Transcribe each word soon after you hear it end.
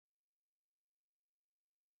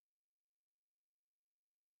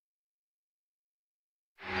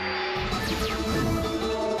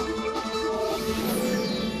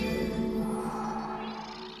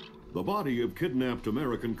The body of kidnapped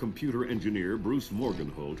American computer engineer Bruce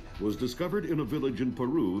Morgenholt was discovered in a village in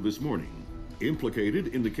Peru this morning.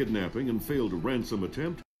 Implicated in the kidnapping and failed ransom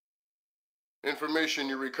attempt. Information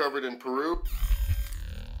you recovered in Peru?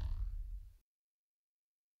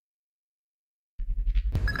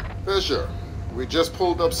 Fisher, we just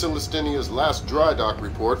pulled up Celestinia's last dry dock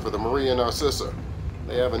report for the Maria Narcissa.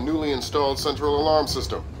 They have a newly installed central alarm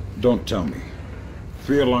system. Don't tell me.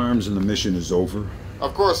 3 alarms and the mission is over?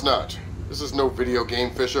 Of course not. This is no video game,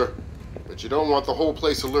 Fisher. But you don't want the whole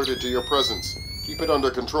place alerted to your presence. Keep it under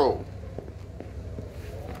control.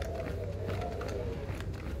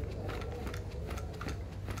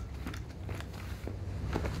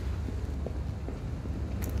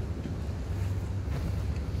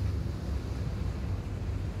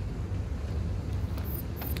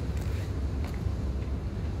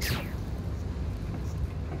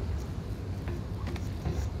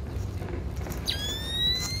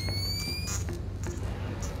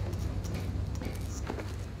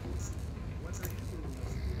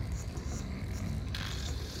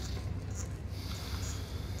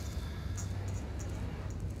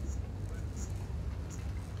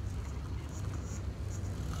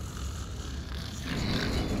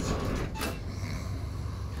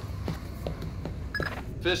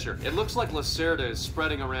 Fisher, it looks like Lacerda is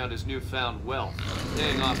spreading around his newfound wealth,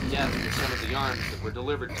 paying off debts for some of the arms that were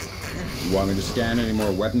delivered to him. You want me to scan any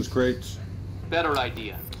more weapons crates? Better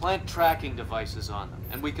idea. Plant tracking devices on them,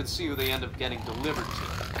 and we can see who they end up getting delivered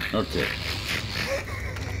to. Okay.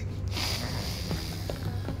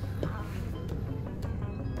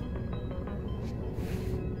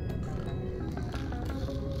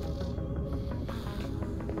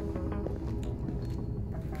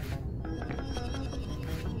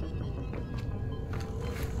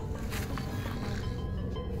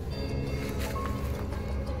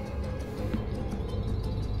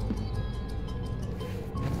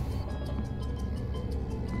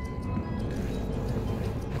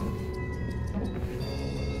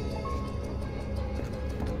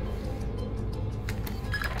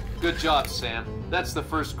 Good job, Sam. That's the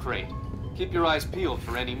first crate. Keep your eyes peeled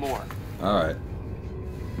for any more. All right.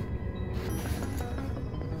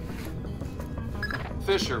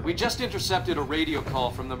 Fisher, we just intercepted a radio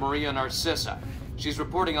call from the Maria Narcissa. She's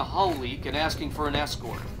reporting a hull leak and asking for an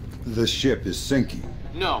escort. The ship is sinking.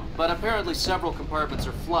 No, but apparently several compartments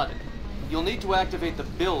are flooded. You'll need to activate the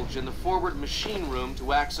bilge in the forward machine room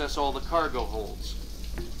to access all the cargo holds.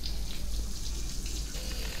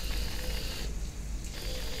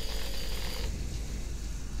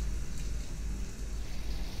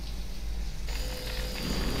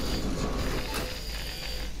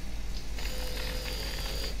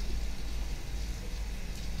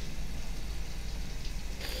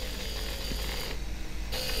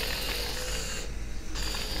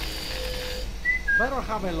 Better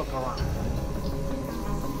have a look around.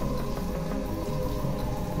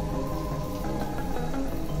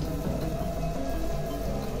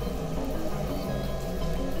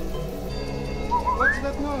 What's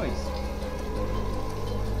that noise?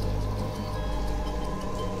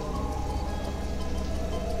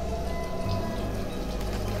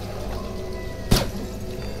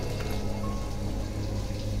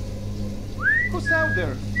 Who's out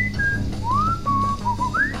there?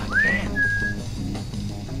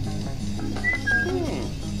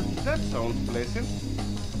 That sounds pleasant.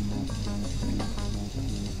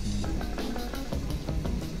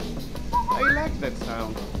 I like that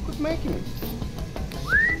sound. Who's making it?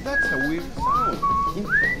 That's a weird sound.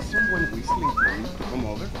 Is someone whistling for me to come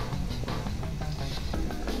over?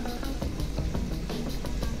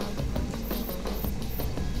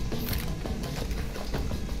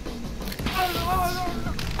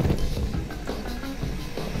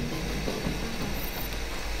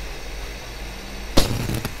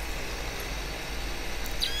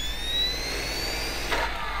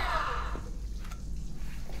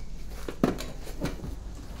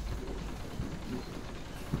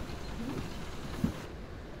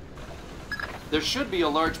 There should be a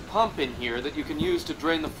large pump in here that you can use to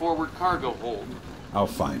drain the forward cargo hold. I'll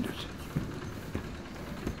find it.